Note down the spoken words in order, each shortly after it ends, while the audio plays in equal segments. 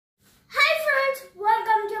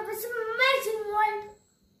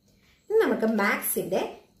നമുക്ക് മാത്സിന്റെ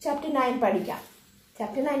ചാപ്റ്റർ 9 പഠിക്കാം.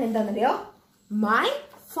 ചാപ്റ്റർ 9 എന്താണെന്നറിയോ? My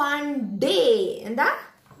fun day. എന്താ?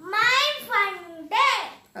 My fun day.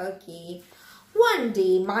 Okay. One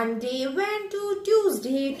day Monday went to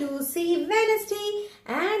Tuesday to see Wednesday,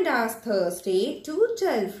 and as Thursday to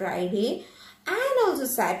tell Friday, and also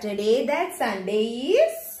Saturday that Sunday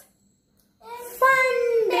is fun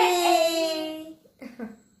day.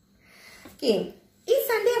 Okay. Is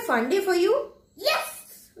Sunday a fun day for you? Yes.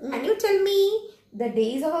 Can you tell me the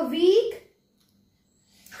days of a week?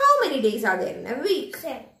 How many days are there in a week?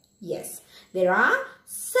 7. Yes. There are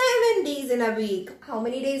 7 days in a week. How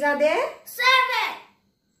many days are there? 7.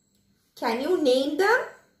 Can you name them?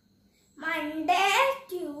 Monday,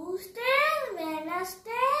 Tuesday,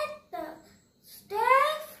 Wednesday, Thursday,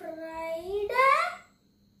 Friday,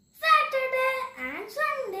 Saturday and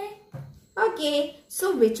Sunday. Okay. So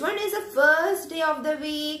which one is the first day of the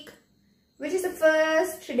week? Which is the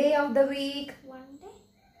first day of the week? Monday.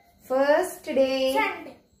 First day.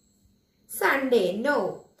 Sunday. Sunday. No.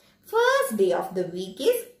 First day of the week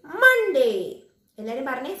is Monday. എല്ലാരും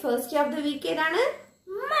പറഞ്ഞേ, first day of the week ഏതാണ്?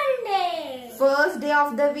 Monday. First day of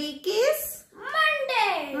the week is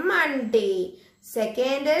Monday. Monday.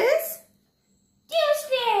 Second is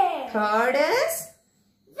Tuesday. third is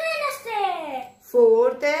Wednesday.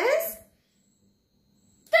 fourth is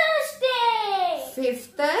Thursday.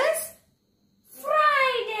 fifth is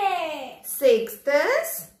Friday. sixth is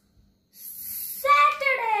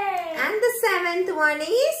Saturday. and the seventh one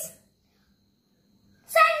is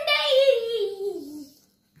Sunday.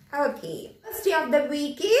 okay. First day of the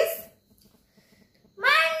week is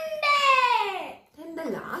Monday. and the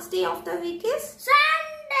last day of the week is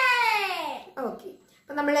Sunday. okay.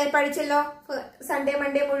 അപ്പോൾ നമ്മൾ പഠിച്ചല്ലോ, Sunday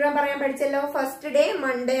Monday മുഴുവൻ പറയാൻ പഠിച്ചല്ലോ. First day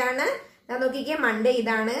Monday ആണ്. ഞാൻ നോക്കിക്കേ, Monday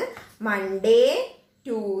ഇതാണ്. Monday,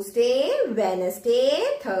 Tuesday, Wednesday,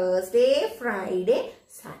 Thursday, Friday,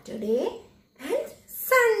 Saturday and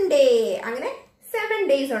Sunday. അങ്ങനെ 7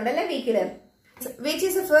 days ഉണ്ടല്ലേ വീക്കില്. Which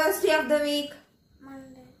is the first day of the week?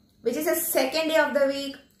 Monday. Which is the second day of the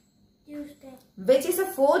week? Tuesday. Which is the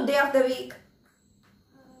fourth day of the week?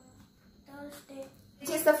 Thursday.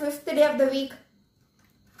 Which is the fifth day of the week?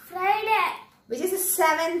 Friday. Which is the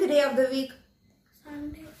 7th day of the week?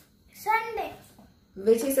 Sunday. Sunday.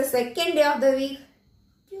 Which is the second day of the week?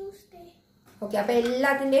 Tuesday. Okay, അപ്പോൾ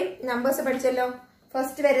എല്ലാത്തിന്റെയും numbers പഠിച്ചല്ലോ.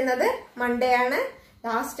 First വരുന്നത് Monday ആണ്,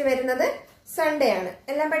 last വരുന്നത് Sunday ആണ്.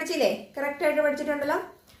 എല്ലാം പഠിച്ചില്ലേ? Correct ആയിട്ട് പഠിച്ചിട്ടുണ്ടല്ലോ.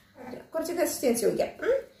 കുറച്ച് ക്വസ്റ്റ്യൻസ് ചോദിക്കാം.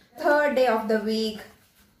 Third day of the week?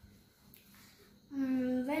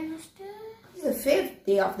 Wednesday. The fifth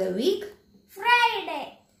day of the week? Friday.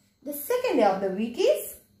 The second day of the week is?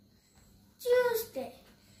 Tuesday.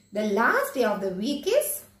 The last day of the week is?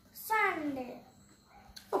 Sunday.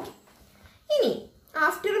 Okay. ഇനി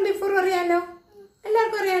ആഫ്റ്ററും ബിഫോറും അറിയാലോ,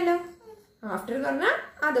 എല്ലാവർക്കും അറിയാലോ. After എന്ന് പറഞ്ഞാൽ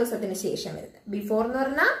ആ ദിവസത്തിന് ശേഷം വരുന്നത്, ബിഫോർ എന്ന്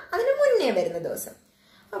പറഞ്ഞാൽ അതിന് മുന്നേ വരുന്ന ദിവസം.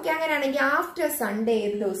 ഓക്കെ, അങ്ങനെയാണെങ്കിൽ ആഫ്റ്റർ സൺഡേ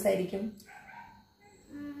ഏത് ദിവസമായിരിക്കും?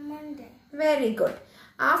 Monday. Very good.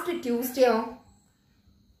 After ട്യൂസ്ഡേയോ?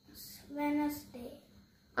 Wednesday.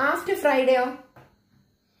 After ഫ്രൈഡേയോ?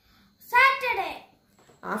 Saturday.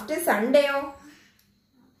 After സൺഡേയോ?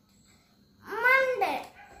 Monday.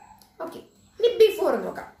 Okay, ഇനി ബിഫോർ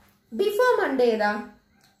നോക്കാം. ബിഫോർ മൺഡേ ഏതാ?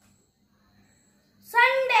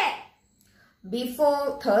 Sunday. Before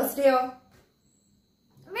തേഴ്സ്ഡേയോ?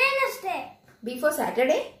 Wednesday. Before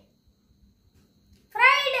Saturday?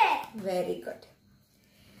 Friday. Very good.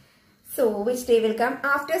 So which day will come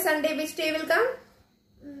after Sunday? Which day will come?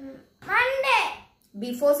 Monday.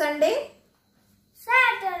 Before Sunday?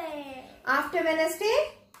 Saturday. After Wednesday?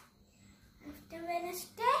 After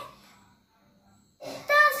Wednesday.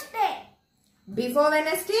 Thursday. Before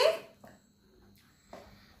Wednesday?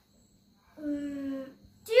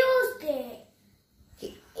 Tuesday.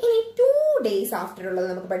 Okay. ഇനി 2 days after ഉള്ളത്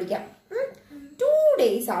നമുക്ക് പഠിക്കാം. 2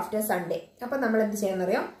 days after Sunday. അപ്പൊ നമ്മൾ എന്ത്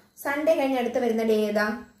ചെയ്യണമെന്നറിയോ? Sunday കഴിഞ്ഞ് അടുത്ത് വരുന്ന ഡേ ഏതാ?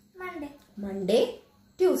 Monday. Monday,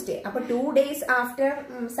 Tuesday. അപ്പൊ 2 days after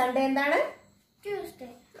സൺഡേ എന്താണ്?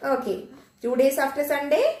 Tuesday. Okay, 2 days after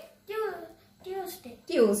Sunday? Tuesday.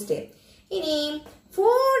 Tuesday. ഇനി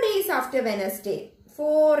 4 days after വെനസ്ഡേ.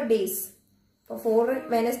 4 days. അപ്പൊ 4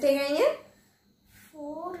 വെനസ്ഡേ കഴിഞ്ഞ്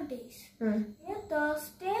 4 days.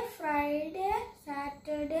 Thursday, Friday,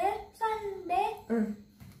 Saturday, Sunday.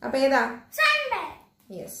 അപ്പൊ ഏതാ? Sunday.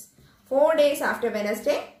 Yes, 4 days after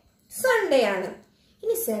Wednesday Sunday ആണ്.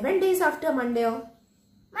 ഇനി 7 days after മൺഡേയോ?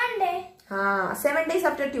 Monday. 7 days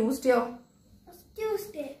after ട്യൂസ്ഡേയോ?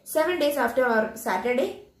 Tuesday. 7 days after Saturday?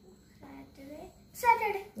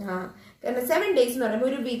 Saturday. കാരണം 7 days എന്ന് പറയുമ്പോൾ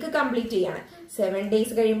ഒരു വീക്ക് കംപ്ലീറ്റ് ചെയ്യാണ്. 7 days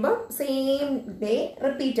കഴിയുമ്പോൾ സെയിം ഡേ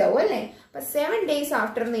റിപ്പീറ്റ് ആവും അല്ലേ? അപ്പൊ 7 days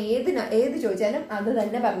ആഫ്റ്റർ ഏത് ചോദിച്ചാലും അത്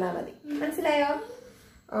തന്നെ പറഞ്ഞാൽ മതി. മനസ്സിലായോ?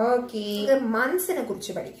 ഓക്കെ, മന്ത്സിനെ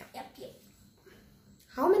കുറിച്ച് പഠിക്കാം.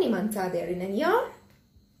 How many months are there in a year?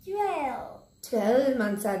 12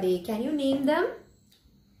 months are there. Can you name them?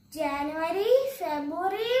 January,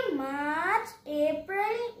 February, March,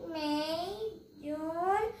 April, May,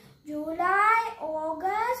 June, July,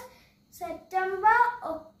 August, September,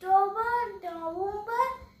 October, November,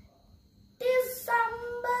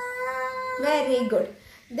 December. Very good.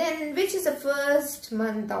 Then which is the first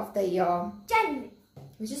month of the year? January.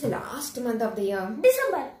 Which is the last month of the year?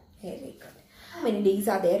 December. Very good. How many days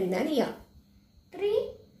are there in a year?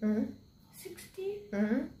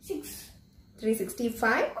 366.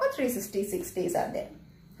 365 or 366 days are there.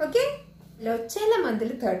 Okay? ചില മന്തിൽ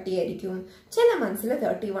 30 ആയിരിക്കും, ചില മന്ത്സിൽ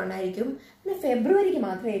 31 ആയിരിക്കും. പിന്നെ ഫെബ്രുവരിക്ക്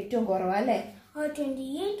മാത്രം ഏറ്റവും കുറവാ അല്ലേ?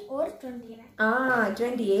 28 or 29.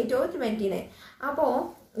 28 or 29. അപ്പോ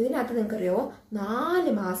ഇതിനകത്ത് നിങ്ങൾക്കറിയോ 4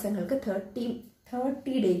 മാസങ്ങൾക്ക്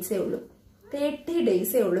 30 ഡേയ്സേ ഉള്ളൂ. 30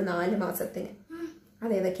 ഡേയ്സേ ഉള്ളൂ 4 മാസത്തിന്.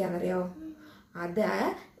 അതേതൊക്കെയാണെന്നറിയോ? അത്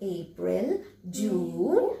April,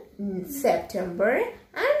 June, September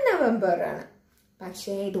and November ആണ്.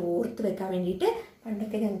 പക്ഷേ ഇത് ഓർത്ത് വെക്കാൻ വേണ്ടിയിട്ട്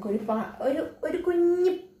പണ്ടൊക്കെ ഞങ്ങൾക്ക് ഒരു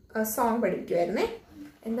കുഞ്ഞ് സോങ് പഠിക്കുമായിരുന്നേ.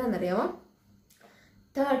 എന്താണെന്നറിയാമോ?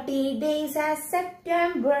 30 days as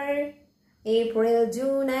September, April,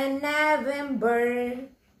 June and November.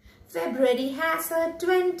 February has a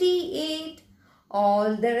 28. All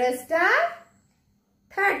the rest are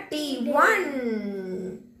 31.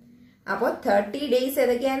 അപ്പോൾ 30 days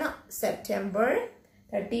ഏതൊക്കെയാണ്? September.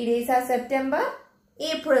 30 days are September,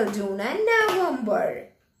 April, June and November.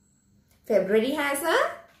 February has a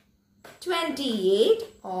 28.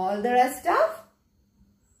 All the rest of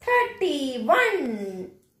 31.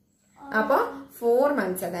 അപ്പോൾ 4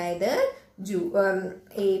 months അതായത്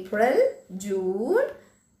April, June,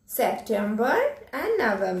 September and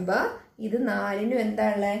November. ഇത് 4നും എന്താ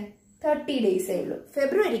ഉള്ളത്? 30 ഡേയ്സേ ഉള്ളൂ.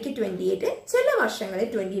 ഫെബ്രുവരിക്ക് 28, ചില വർഷങ്ങളിൽ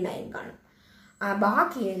 29 കാണും.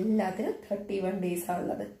 ബാക്കി എല്ലാത്തിനും 31 ഡേയ്സ് ആ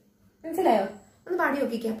ഉള്ളത്. മനസ്സിലായോ? ഒന്ന് പാടി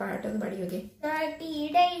നോക്കിക്കാം, പാട്ടൊന്ന് പാടി നോക്കിയേ. 30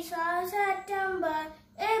 days are September,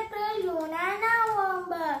 April, June and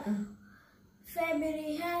November.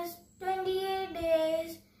 February has 28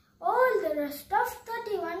 days. All the rest of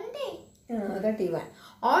 31 days. 31.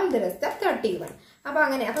 All the rest of 31. അപ്പൊ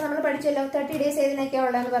അങ്ങനെ അപ്പൊ നമ്മൾ പഠിച്ചല്ലോ 30 ഡേയ്സ് ഏതിനൊക്കെയാ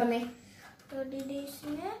ഉള്ളതെന്ന് പറഞ്ഞേ. 30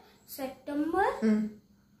 ഡേയ്സിന് സെപ്റ്റംബർ,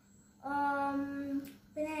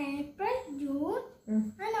 പിന്നെ April, June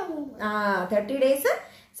and November. 30 days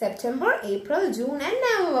September, April, June and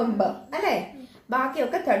November അല്ലേ?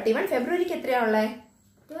 ബാക്കിയൊക്കെ 31. ഫെബ്രുവരിക്ക് എത്രയാ ഉള്ളത്?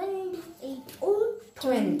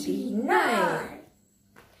 29.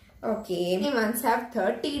 Okay. Many months have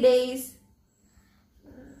 30 days?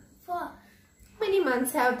 4. Many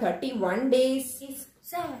months have 31 days?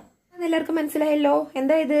 7. എല്ലാവർക്കും മനസ്സിലായല്ലോ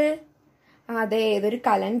എന്താ ഇത്? അതെ, ഇതൊരു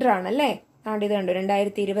കലണ്ടർ ആണല്ലേ. ഇത് കണ്ടു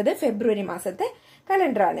 2020 ഫെബ്രുവരി മാസത്തെ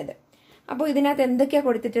കലണ്ടർ ആണിത്. അപ്പോൾ ഇതിനകത്ത് എന്തൊക്കെയാ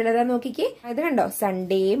കൊടുത്തിട്ടുള്ളത് നോക്കിക്കേ. ഇത് കണ്ടോ?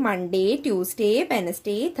 Sunday, Monday, Tuesday,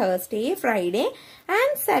 Wednesday, Thursday, Friday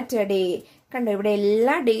and Saturday. കണ്ടോ? ഇവിടെ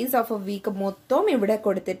എല്ലാ ഡേയ്സ് ഓഫ് എ വീക്ക് മൊത്തം ഇവിടെ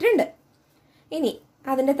കൊടുത്തിട്ടുണ്ട്. ഇനി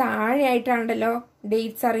അതിന്റെ താഴെയായിട്ടാണല്ലോ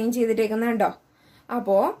ഡേറ്റ്സ് അറേഞ്ച് ചെയ്തിട്ടേക്കുന്നുണ്ടോ?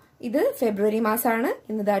 അപ്പോ ഇത് ഫെബ്രുവരി മാസമാണ്.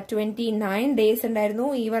 ഇന്ന് 29 ഡേയ്സ് ഉണ്ടായിരുന്നു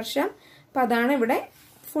ഈ വർഷം. അപ്പൊ അതാണ് ഇവിടെ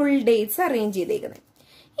ഫുൾ ഡേറ്റ്സ് അറേഞ്ച് ചെയ്തേക്കുന്നത്.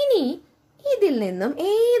 ഇനി ഇതിൽ നിന്നും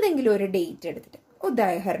ഏതെങ്കിലും ഒരു ഡേറ്റ് എടുത്തിട്ട്,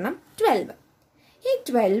 ഉദാഹരണം 12. ഈ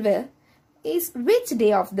 12 is which day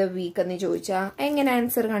of the week എന്ന് ചോദിച്ചാൽ എങ്ങനെ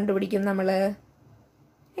ആൻസർ കണ്ടുപിടിക്കും? നമ്മള്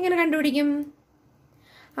എങ്ങനെ കണ്ടുപിടിക്കും?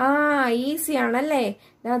 ഈസി ആണല്ലേ.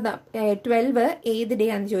 12 ഏത് ഡേ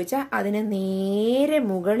ആണെന്ന് ചോദിച്ചാൽ അതിന് നേരെ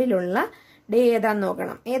മുകളിലുള്ള ഡേ ഏതാന്ന്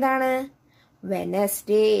നോക്കണം. ഏതാണ്?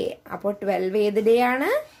 വെനസ്ഡേ. അപ്പോൾ 12 ഏത് ഡേ ആണ്?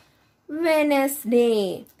 വെനസ്ഡേ.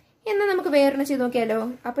 എന്നാൽ നമുക്ക് വേറൊന്ന് ചെയ്ത് നോക്കിയാലോ.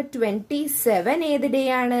 അപ്പൊ 27 ഏത് ഡേ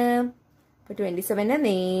ആണ്? അപ്പൊ 27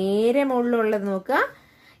 നേരെ മുകളിലുള്ളത് നോക്കുക.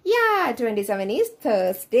 27 ഈസ്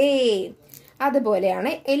തേഴ്സ്ഡേ. അതുപോലെയാണ്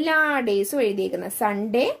എല്ലാ ഡേയ്സും എഴുതിയിരിക്കുന്നത്.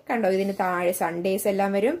 സൺഡേ കണ്ടോ? ഇതിന് താഴെ സൺഡേസ് എല്ലാം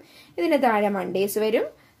വരും. ഇതിന് താഴെ മൺഡേസ് വരും,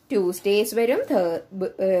 ട്യൂസ്ഡേസ് വരും,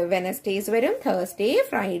 വെനസ്ഡേസ് വരും, തേഴ്സ്ഡേ,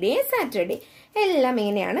 ഫ്രൈഡേ, സാറ്റർഡേ എല്ലാം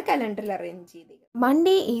ഇങ്ങനെയാണ് കലണ്ടറിൽ അറേഞ്ച് ചെയ്തിരിക്കുന്നത്.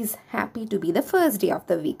 Monday is happy to B the first day of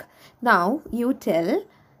the week. Now you tell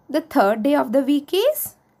the third day of the week is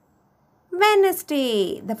Wednesday.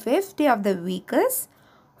 The fifth day of the week is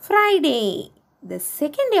Friday. The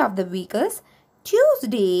second day of the week is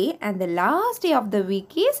Tuesday. And the last day of the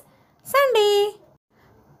week is Sunday.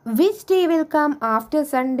 Which day will come after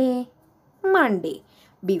Sunday? Monday.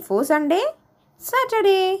 Before Sunday?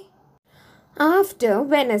 Saturday. After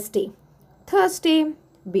Wednesday. Thursday.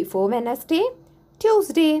 Before Wednesday,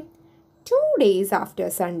 Tuesday. 2 days after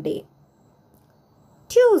Sunday,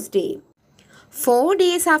 Tuesday. 4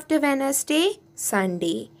 days after Wednesday,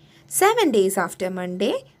 Sunday. 7 days after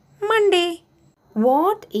Monday, Monday.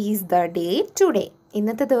 What is the day today?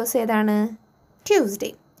 ഇന്നത്തെ ദിവസം ഏതാണ്?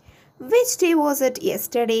 Tuesday. Which day was it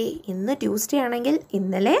yesterday? ഇന്ന് Tuesday ആണെങ്കിൽ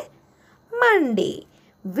ഇന്നലെ Monday.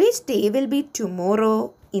 Which day will be tomorrow?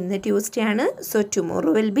 ഇന്ന് Tuesday ആണ്. So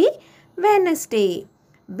tomorrow will be Wednesday.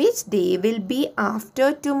 Which day will be after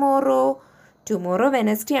tomorrow? Tomorrow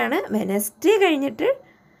Wednesday ആണ്. Wednesday കഴിഞ്ഞിട്ട്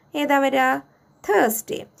ഏതാ വരിക?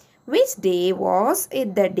 Thursday. Which day was it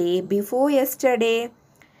the day before yesterday?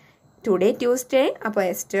 Today Tuesday. അപ്പോൾ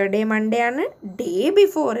yesterday Monday ആണ്. Day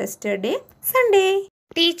before yesterday Sunday.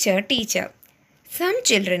 Teacher. Some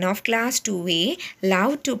children of class 2A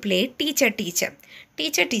love to play teacher.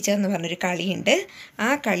 Teacher എന്ന് പറഞ്ഞൊരു കളിയുണ്ട്. ആ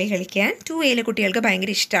കളി കളിക്കാൻ 2Aയിലെ കുട്ടികൾക്ക്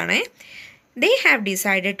ഭയങ്കര ഇഷ്ടമാണ്. They have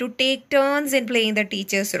decided to take turns in playing the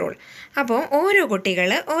teacher's role. അപ്പോൾ ഓരോ കുട്ടികൾ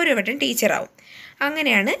ഓരോ വട്ടം ടീച്ചറാവും.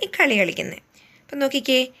 അങ്ങനെയാണ് ഈ കളി കളിക്കുന്നത്. അപ്പം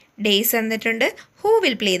നോക്കിക്കേ, ഡേയ്സ് തന്നിട്ടുണ്ട്. Who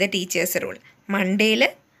will play the teachers role? മൺഡേയിൽ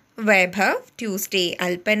Vaibhav, Tuesday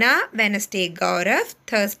അൽപ്പന, Wednesday Gaurav,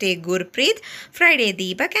 Thursday Gurpreet, Friday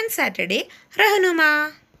Deepak and Saturday റഹനുമ.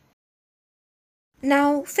 Now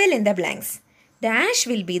fill in the blanks. Dash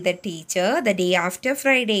will be the teacher the day after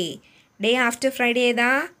Friday. Day after Friday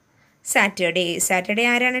ഏതാ? Saturday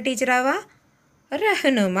ആരാണ് ടീച്ചറാവുക?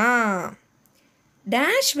 റഹനുമ.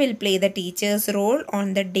 Dash will play the teacher's role on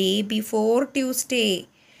the day before Tuesday.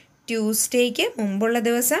 Tuesdayക്ക് മുമ്പുള്ള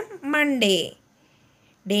ദിവസം Monday.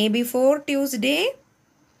 Day before Tuesday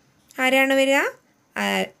ആരാണ് വരിക?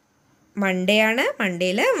 Monday ആണ്.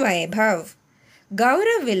 മൺഡേയിൽ Vaibhav.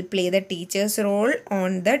 Gaurav will play the teacher's role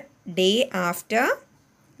on the day after.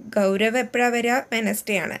 Gaurav എപ്പോഴാണ് വരിക?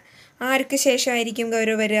 Wednesday ആണ്. ആർക്ക് ശേഷമായിരിക്കും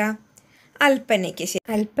ഗൗരവ് വരിക? അൽപ്പനയ്ക്ക്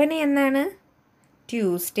ശേഷം. അൽപ്പന എന്നാണ്?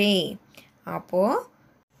 ട്യൂസ്ഡേ. അപ്പോൾ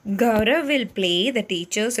Gaurav will play the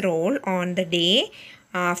teacher's role on the day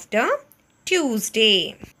after Tuesday.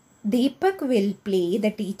 Deepak will play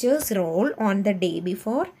the teacher's role on the day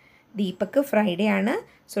before. Deepak Friday ആണ്.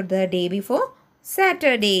 So the day before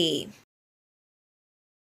Saturday.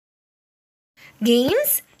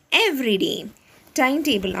 Games every day. Time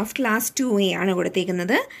table of class 2A ആണ്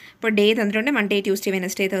കൊടുത്തേക്കുന്നത്. ഇപ്പോൾ day തന്നിട്ടുണ്ട്. Monday, Tuesday,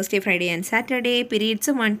 Wednesday, Thursday, Friday and Saturday.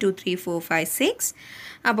 Periods 1 2 3 4 5 6.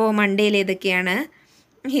 അപ്പോൾ മൺഡേയിൽ ഏതൊക്കെയാണ്?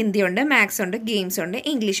 ഹിന്ദി ഉണ്ട്, maths ഉണ്ട്, games ഉണ്ട്,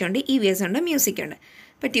 ഇംഗ്ലീഷ് ഉണ്ട്, EVS ഉണ്ട്, മ്യൂസിക് ഉണ്ട്.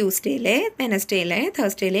 ഇപ്പോൾ ട്യൂസ്ഡേയിലെ, വെനസ്ഡേയിലെ,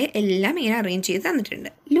 തേഴ്സ്ഡേയിലെ എല്ലാം ഇങ്ങനെ അറേഞ്ച് ചെയ്ത്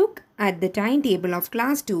തന്നിട്ടുണ്ട്. Look at the time table of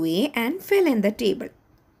class 2A and fill in the table.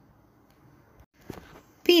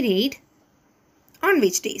 Period on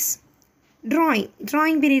which days?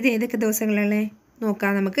 Drawing period ഏതൊക്കെ ദിവസങ്ങളല്ലേ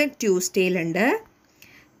നോക്കാം നമുക്ക്. ട്യൂസ്ഡേയിലുണ്ട്,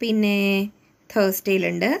 പിന്നെ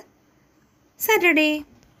തേഴ്സ്ഡേയിലുണ്ട്, സാറ്റർഡേ.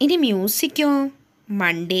 ഇനി മ്യൂസിക്കോ?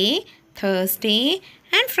 Monday, Thursday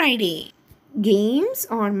and Friday. Games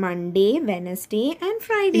on Monday, Wednesday and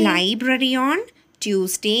Friday. Library on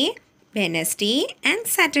Tuesday, Wednesday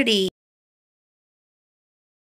and Saturday.